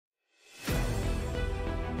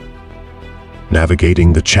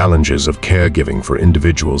Navigating the challenges of caregiving for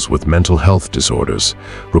individuals with mental health disorders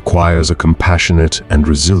requires a compassionate and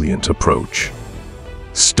resilient approach.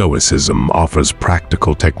 Stoicism offers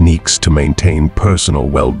practical techniques to maintain personal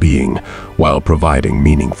well-being while providing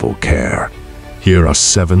meaningful care. Here are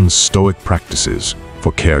 7 Stoic practices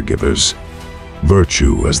for caregivers.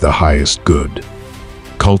 Virtue as the highest good.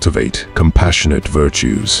 Cultivate compassionate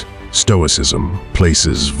virtues. Stoicism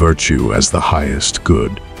places virtue as the highest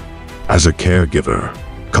good. As a caregiver,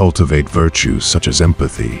 cultivate virtues such as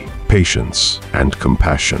empathy, patience, and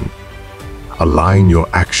compassion. Align your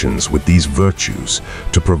actions with these virtues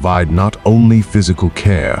to provide not only physical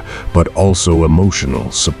care, but also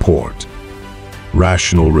emotional support.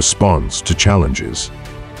 Rational response to challenges.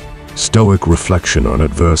 Stoic reflection on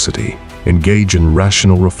adversity. Engage in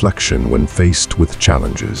rational reflection when faced with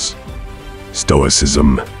challenges.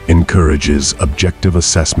 Stoicism encourages objective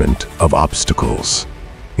assessment of obstacles.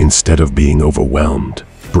 Instead of being overwhelmed,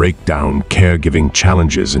 break down caregiving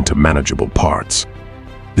challenges into manageable parts.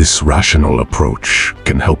 This rational approach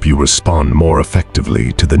can help you respond more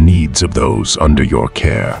effectively to the needs of those under your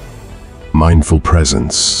care. Mindful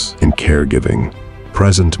presence in caregiving.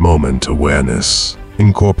 Present moment awareness.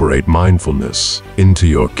 Incorporate mindfulness into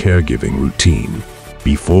your caregiving routine.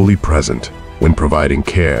 Be fully present when providing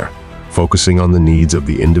care, focusing on the needs of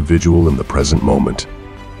the individual in the present moment.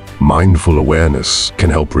 Mindful awareness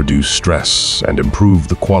can help reduce stress and improve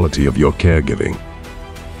the quality of your caregiving.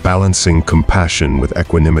 Balancing compassion with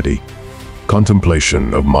equanimity.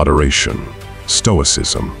 Contemplation of moderation.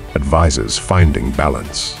 Stoicism advises finding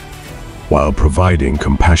balance. While providing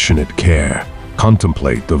compassionate care,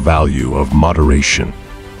 contemplate the value of moderation.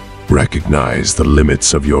 Recognize the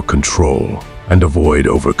limits of your control and avoid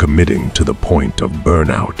overcommitting to the point of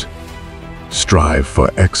burnout. Strive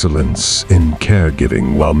for excellence in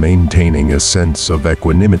caregiving while maintaining a sense of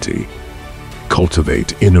equanimity.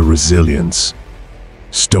 Cultivate inner resilience.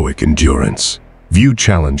 Stoic endurance. View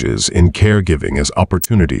challenges in caregiving as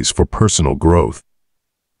opportunities for personal growth.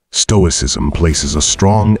 Stoicism places a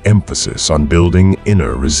strong emphasis on building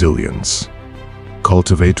inner resilience.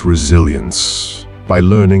 Cultivate resilience by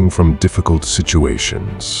learning from difficult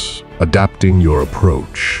situations, adapting your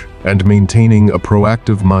approach, and maintaining a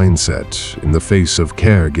proactive mindset in the face of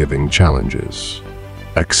caregiving challenges.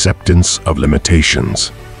 Acceptance of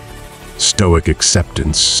limitations. Stoic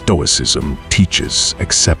acceptance. Stoicism teaches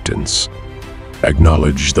acceptance.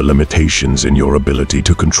 Acknowledge the limitations in your ability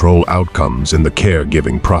to control outcomes in the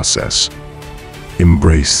caregiving process.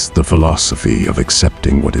 Embrace the philosophy of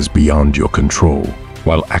accepting what is beyond your control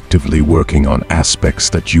while actively working on aspects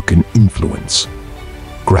that you can influence.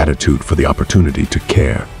 Gratitude for the opportunity to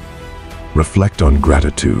care. Reflect on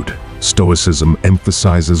gratitude. Stoicism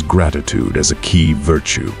emphasizes gratitude as a key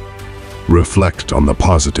virtue. Reflect on the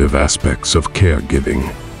positive aspects of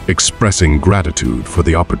caregiving, expressing gratitude for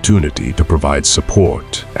the opportunity to provide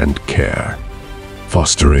support and care.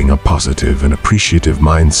 Fostering a positive and appreciative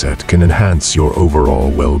mindset can enhance your overall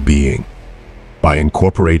well-being. By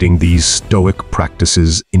incorporating these Stoic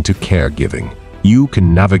practices into caregiving, you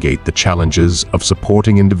can navigate the challenges of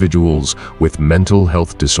supporting individuals with mental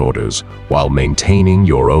health disorders while maintaining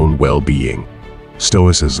your own well-being.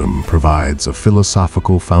 Stoicism provides a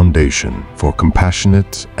philosophical foundation for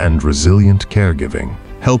compassionate and resilient caregiving,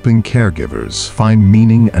 helping caregivers find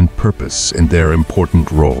meaning and purpose in their important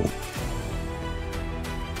role.